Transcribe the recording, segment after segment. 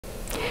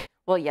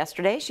Well,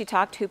 yesterday she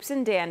talked hoops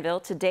in Danville.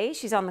 Today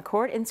she's on the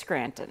court in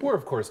Scranton. We're,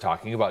 of course,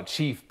 talking about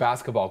Chief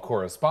basketball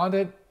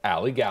correspondent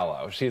Allie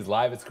Gallo. She's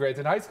live at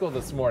Scranton High School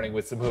this morning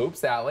with some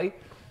hoops. Allie.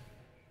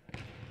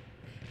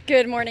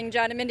 Good morning,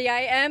 John and Mindy.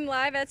 I am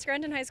live at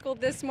Scranton High School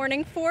this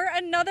morning for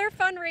another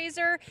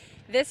fundraiser.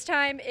 This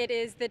time it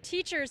is the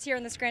teachers here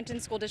in the Scranton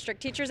School District,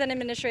 teachers and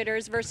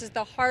administrators versus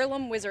the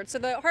Harlem Wizards. So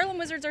the Harlem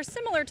Wizards are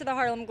similar to the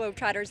Harlem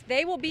Globetrotters.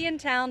 They will be in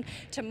town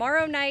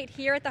tomorrow night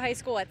here at the high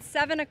school at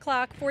 7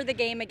 o'clock for the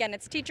game. Again,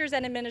 it's teachers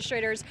and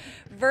administrators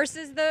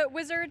versus the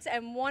Wizards,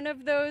 and one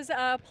of those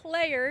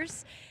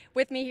players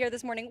with me here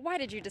this morning. Why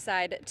did you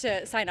decide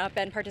to sign up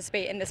and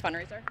participate in this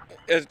fundraiser?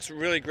 It's a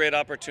really great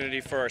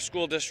opportunity for our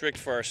school district,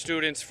 for our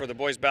students, for the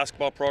boys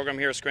basketball program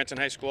here at Scranton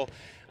High School.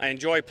 I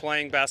enjoy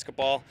playing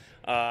basketball,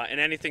 and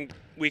anything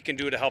we can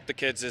do to help the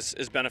kids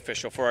is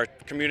beneficial for our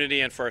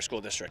community and for our school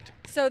district.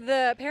 So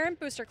the Parent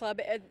Booster Club,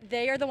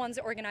 they are the ones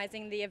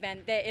organizing the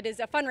event. It is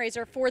a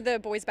fundraiser for the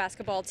boys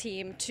basketball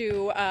team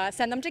to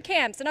send them to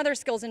camps and other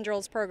skills and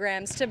drills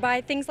programs, to buy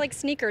things like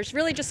sneakers,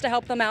 really just to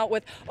help them out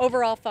with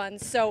overall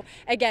funds. So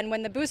again,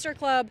 when the Booster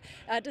Club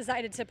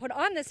decided to put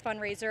on this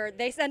fundraiser,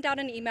 they sent out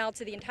an email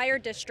to the entire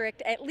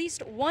district. At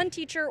least one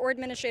teacher or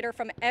administrator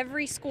from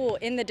every school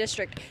in the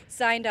district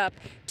signed up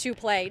to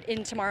play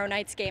in tomorrow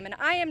night's game. And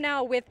I am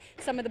now with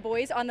some of the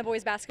boys on the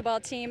boys basketball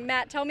team.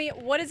 Matt, tell me,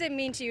 what does it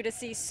mean to you to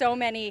see so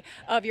many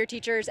of your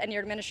teachers and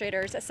your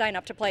administrators sign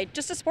up to play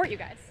just to support you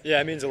guys?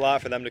 Yeah, it means a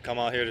lot for them to come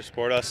out here to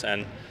support us,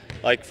 and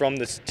like from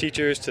the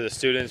teachers to the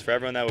students, for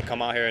everyone that would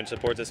come out here and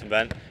support this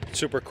event. It's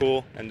super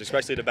cool, and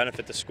especially to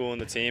benefit the school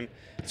and the team.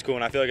 It's cool,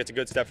 and I feel like it's a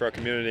good step for our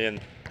community and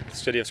the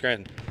city of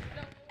Scranton.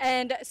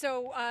 And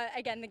so,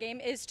 again, the game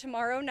is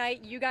tomorrow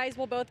night. You guys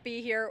will both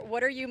be here.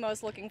 What are you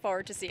most looking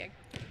forward to seeing?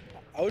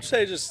 I would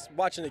say just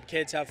watching the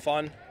kids have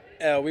fun.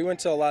 We went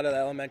to a lot of the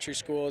elementary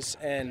schools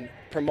and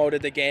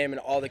promoted the game,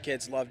 and all the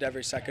kids loved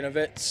every second of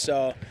it.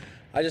 So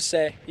I just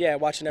say, yeah,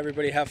 watching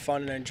everybody have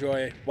fun and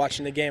enjoy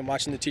watching the game,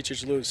 watching the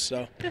teachers lose.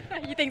 So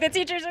You think the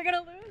teachers are going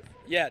to lose?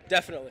 yeah,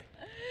 definitely.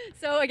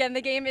 So again,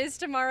 the game is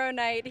tomorrow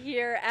night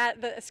here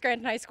at the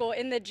Scranton High School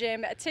in the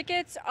gym.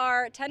 Tickets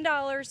are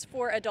 $10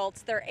 for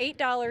adults. They're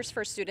 $8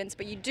 for students,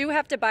 but you do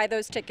have to buy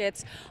those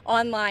tickets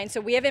online. So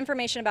we have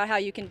information about how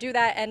you can do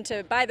that and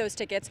to buy those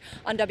tickets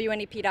on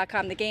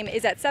WNEP.com. The game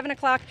is at 7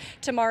 o'clock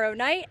tomorrow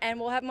night, and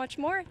we'll have much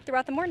more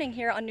throughout the morning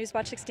here on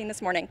Newswatch 16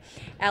 this morning.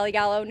 Allie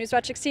Gallo,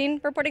 Newswatch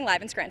 16, reporting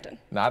live in Scranton.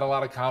 Not a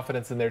lot of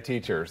confidence in their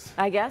teachers.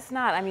 I guess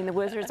not. I mean, the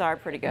Wizards are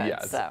pretty good.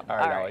 Yes. So. All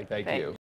right, Allie, thank you.